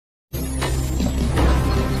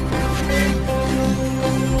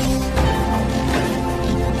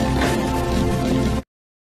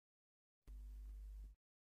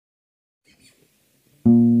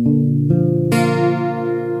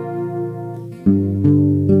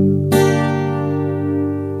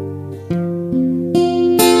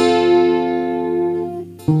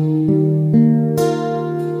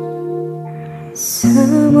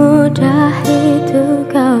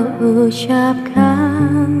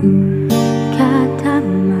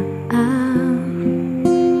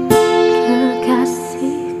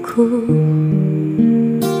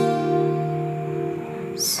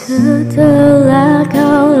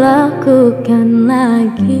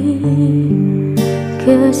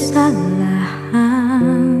kesalahan.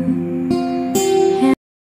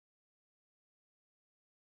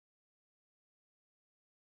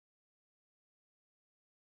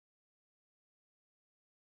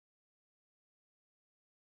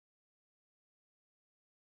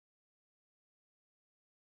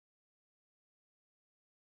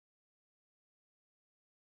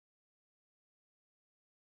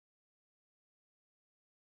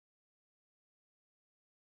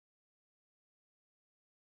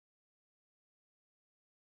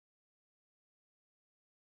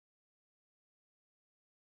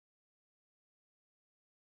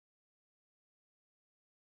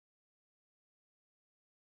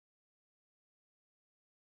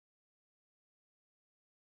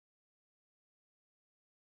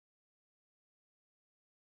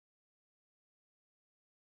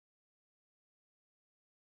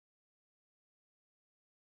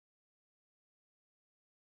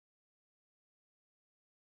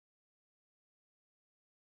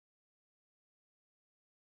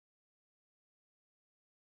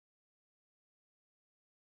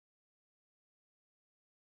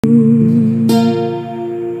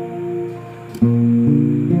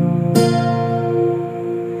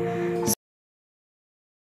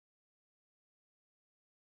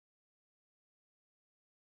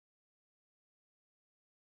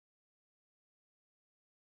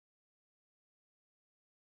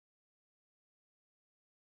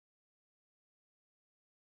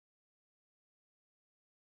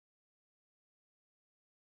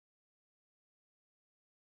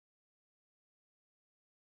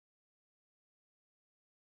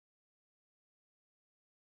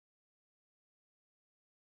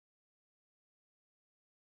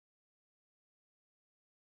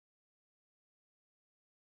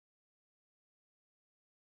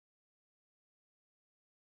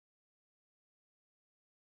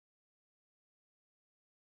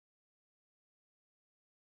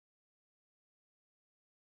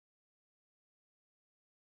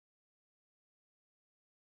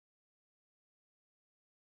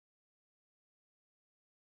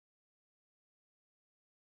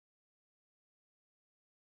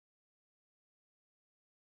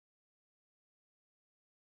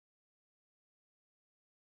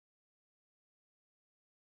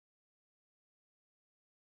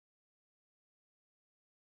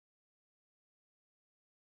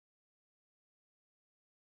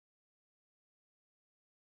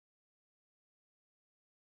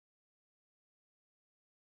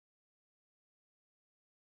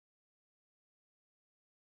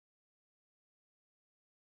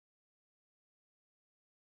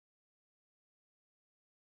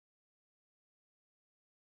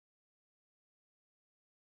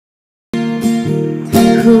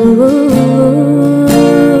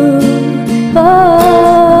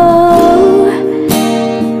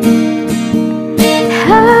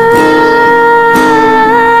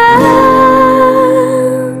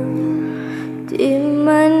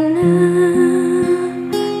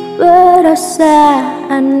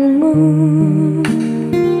 perasaanmu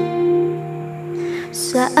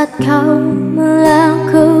saat kau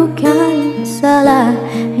melakukan salah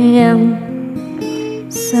yang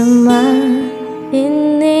sama.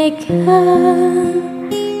 Inikah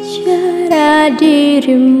cara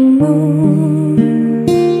dirimu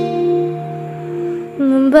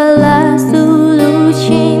membalas dulu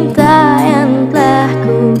cinta yang telah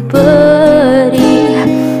ku beri?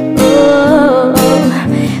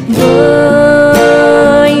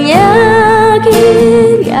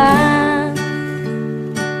 Menyakitkan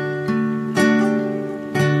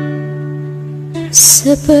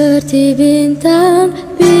seperti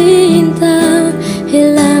bintang-bintang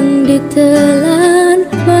hilang di telan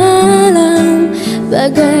malam,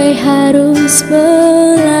 bagai harus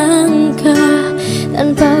melangkah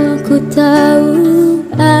tanpa ku tahu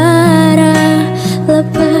arah.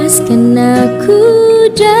 Lepaskan aku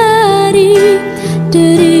dari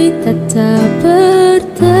derita tak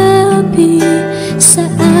bertepi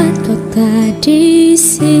saat kau tak di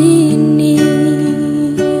sini.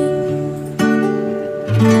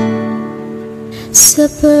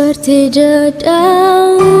 Seperti dedaunan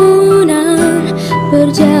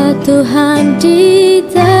berjatuhan di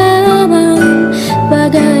taman,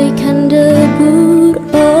 bagaikan debur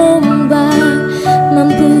ombak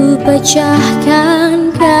mampu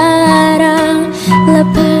pecahkan karang.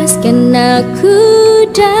 Lepaskan aku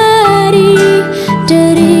dari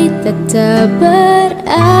derita tak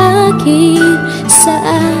berakhir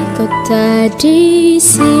saat kau tak di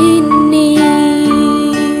sini.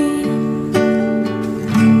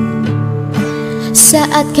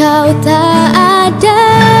 Saat kau tak ada,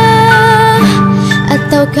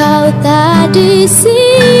 atau kau tak di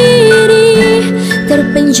sini,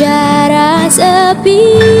 terpenjara sepi.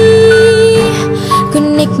 Ku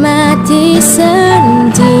nikmati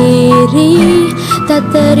sendiri, tak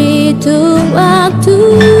terhitung waktu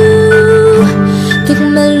untuk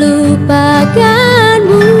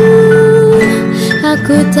melupakanmu.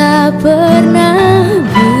 Aku tak pernah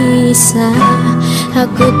bisa,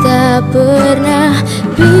 aku tak pernah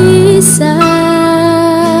bisa.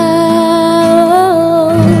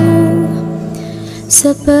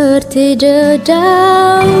 Seperti dedaunan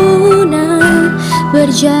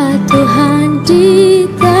berjatuhan di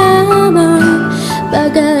taman,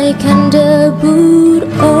 bagaikan debur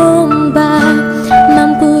ombak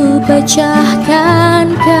mampu pecahkan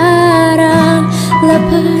karang.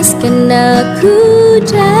 Lepaskan aku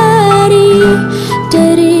dari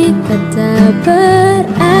derita tak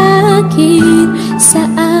berakhir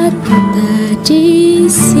saat kau tak di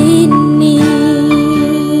sini.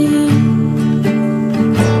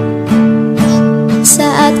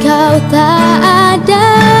 Saat kau tak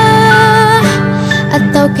ada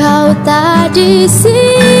atau kau tak di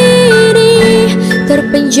sini,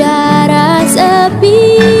 terpenjara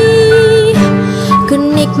sepi. Ku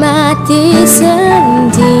nikmati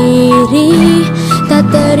sendiri, tak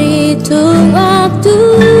terhitung waktu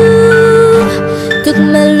untuk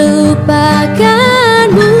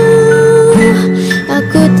melupakanmu.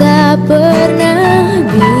 Aku tak pernah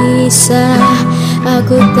bisa,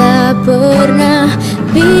 aku tak pernah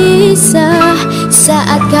bisa.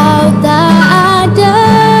 Saat kau tak ada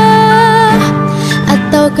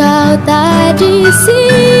atau kau tak di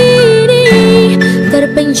sini,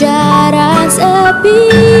 terpenjara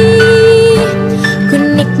sepi. Ku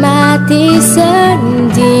nikmati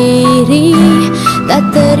sendiri, tak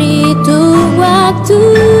terhitung waktu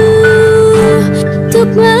untuk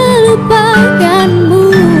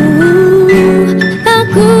melupakanmu.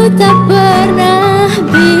 Aku tak pernah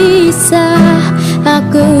bisa,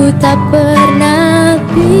 aku tak pernah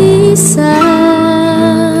bisa.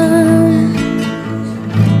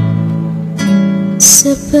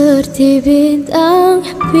 Seperti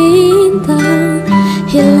bintang-bintang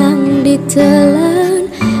hilang di telan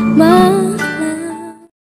malam.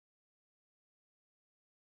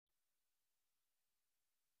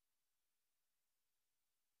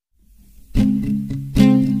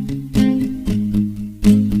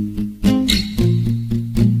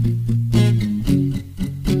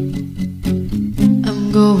 I'm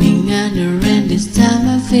going under and this time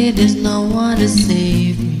I feel there's no one to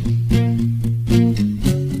save me.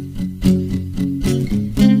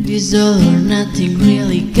 This all or nothing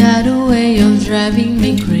really got a way of driving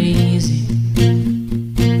me crazy.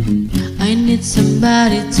 I need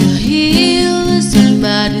somebody to heal,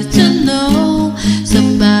 somebody to know,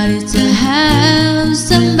 somebody to have,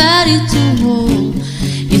 somebody to hold.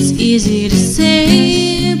 It's easy to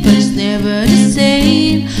say, but it's never the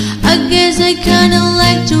same. I guess I kinda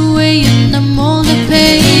like the way and I'm all the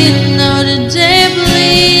pain. Now the day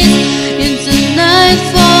bleeds into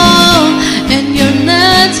nightfall, and you're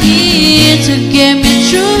not here to get me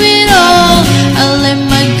through it all. I let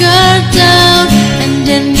my guard down, and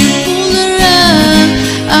then you pulled around.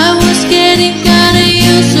 I was getting kinda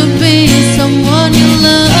used to being someone you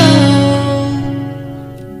love.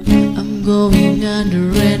 I'm going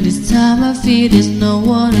under, and this time I feel there's no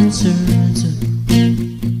one to turn to.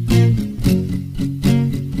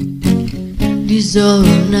 This all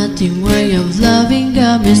or nothing way of loving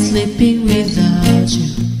got me sleeping without you.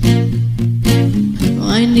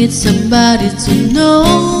 I need somebody to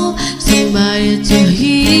know, somebody to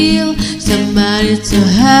heal, somebody to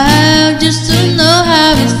have, just to know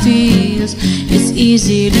how it feels. It's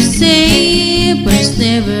easy to say, but it's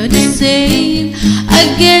never the same. I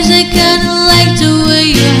guess I kinda like the way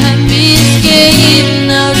you have me escape.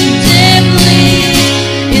 Now the day bleeds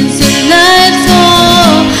into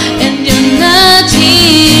nightfall, and you're not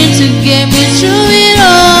here to get me through it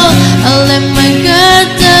all. I let my guard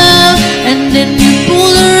down, and then you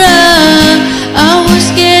pulled around. I was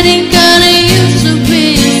getting kinda used to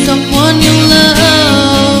being someone you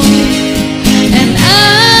love, and I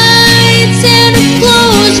tend to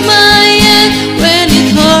close my eyes when it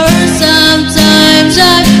hurts. Sometimes I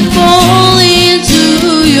fall into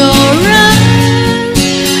your arms.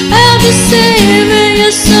 I'll be saving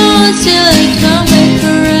your soul till I come back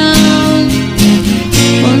around.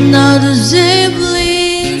 Well, now the day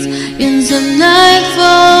bleeds into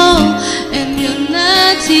nightfall, and you're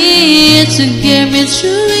not here to get me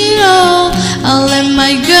through it all. I let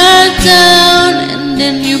my guard down, and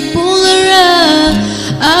then you pull around.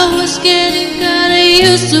 I was getting kinda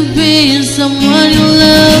used to being someone you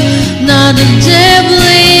love. Now the day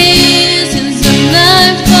bleeds into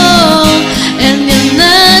nightfall,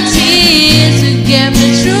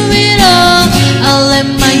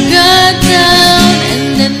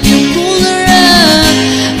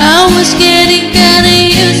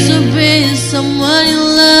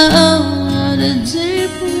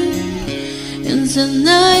 since a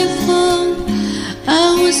nightfall.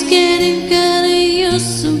 I was getting kinda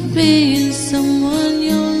used to being someone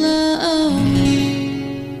you love.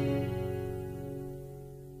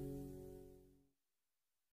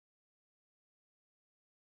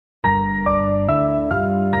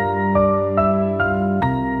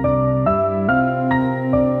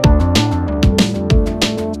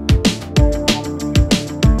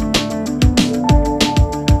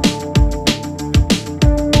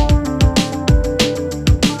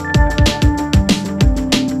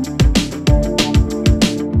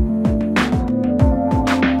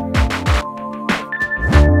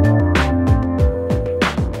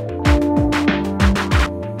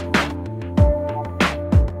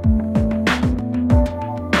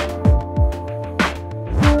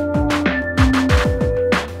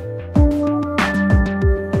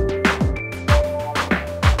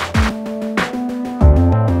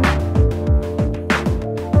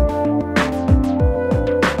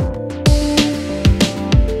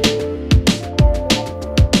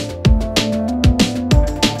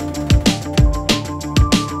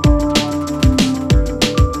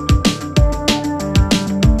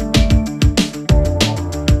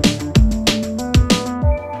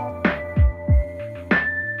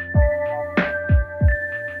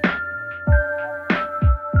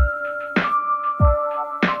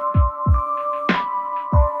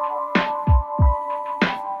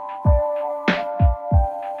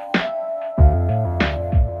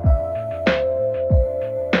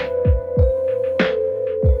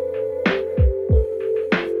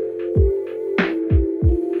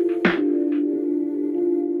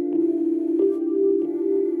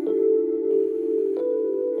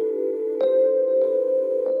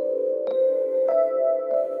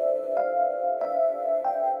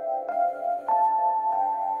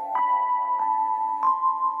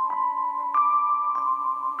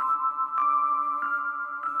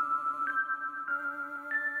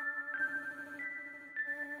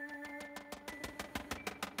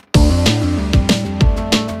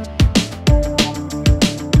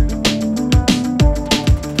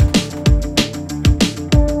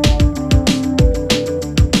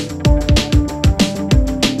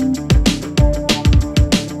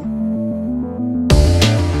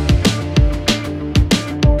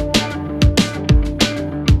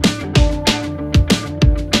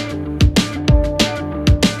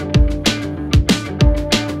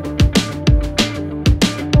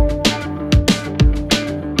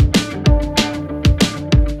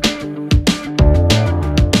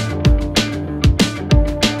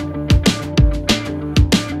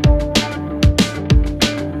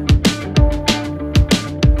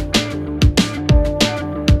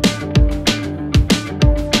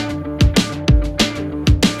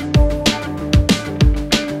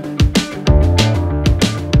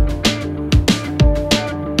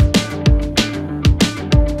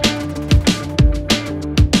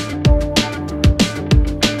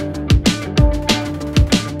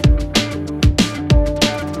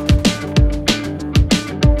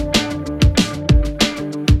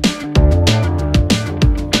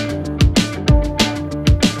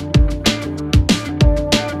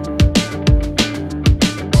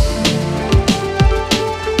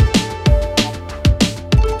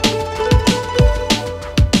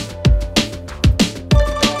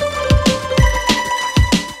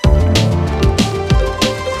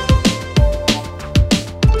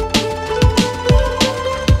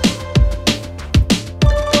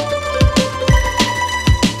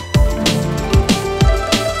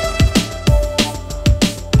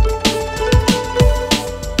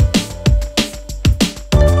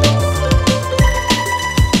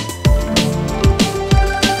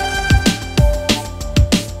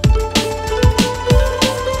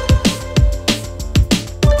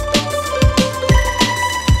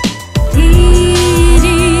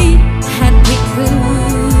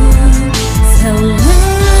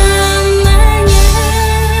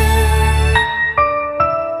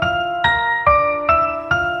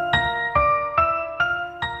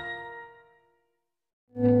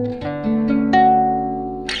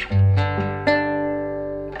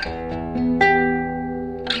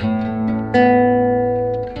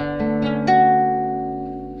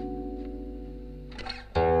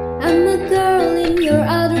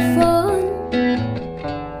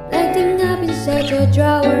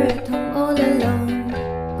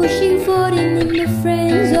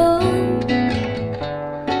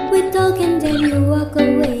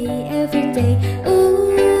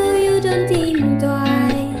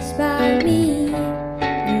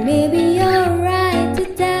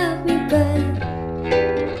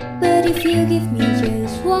 If you give me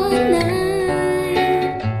just one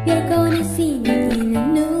night, you're gonna see me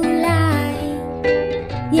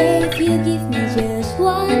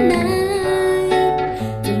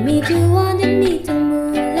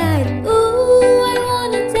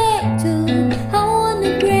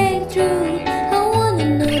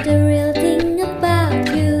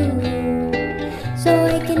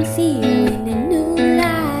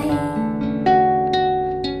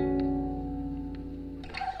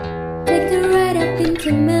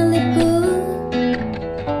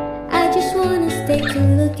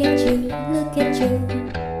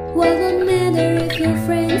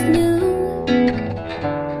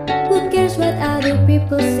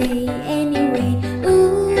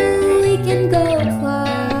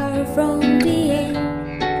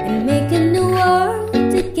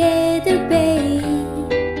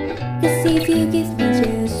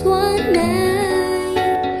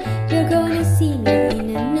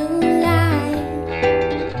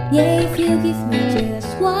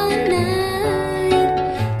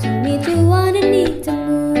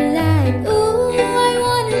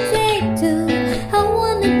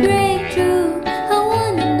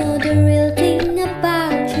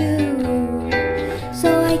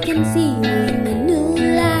can see you in a new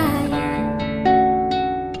light.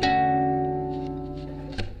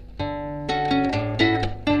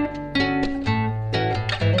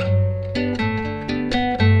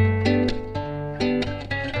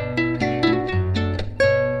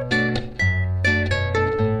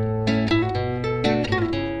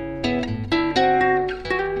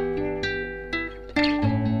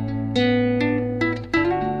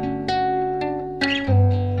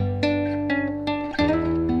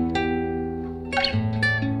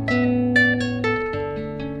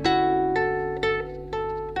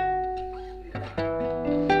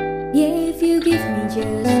 Yeah, if you give me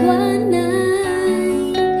just one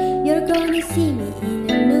night, you're gonna see me in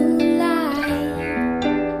a new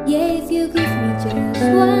light. Yeah, if you give me just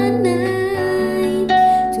one night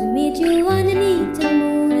to meet you underneath the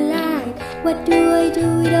moonlight. What do I do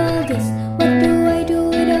with all this? What do I do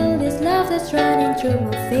with all this love that's running through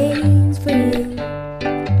my veins for you?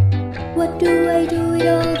 What do I do with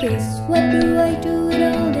all this? What do I do with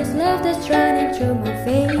all this love that's running through my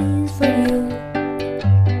veins for you?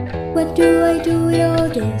 What do I do with all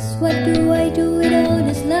this? What do I do with all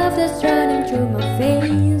this love that's running through my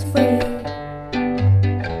veins for you?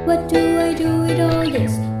 What do I do with all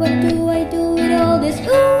this?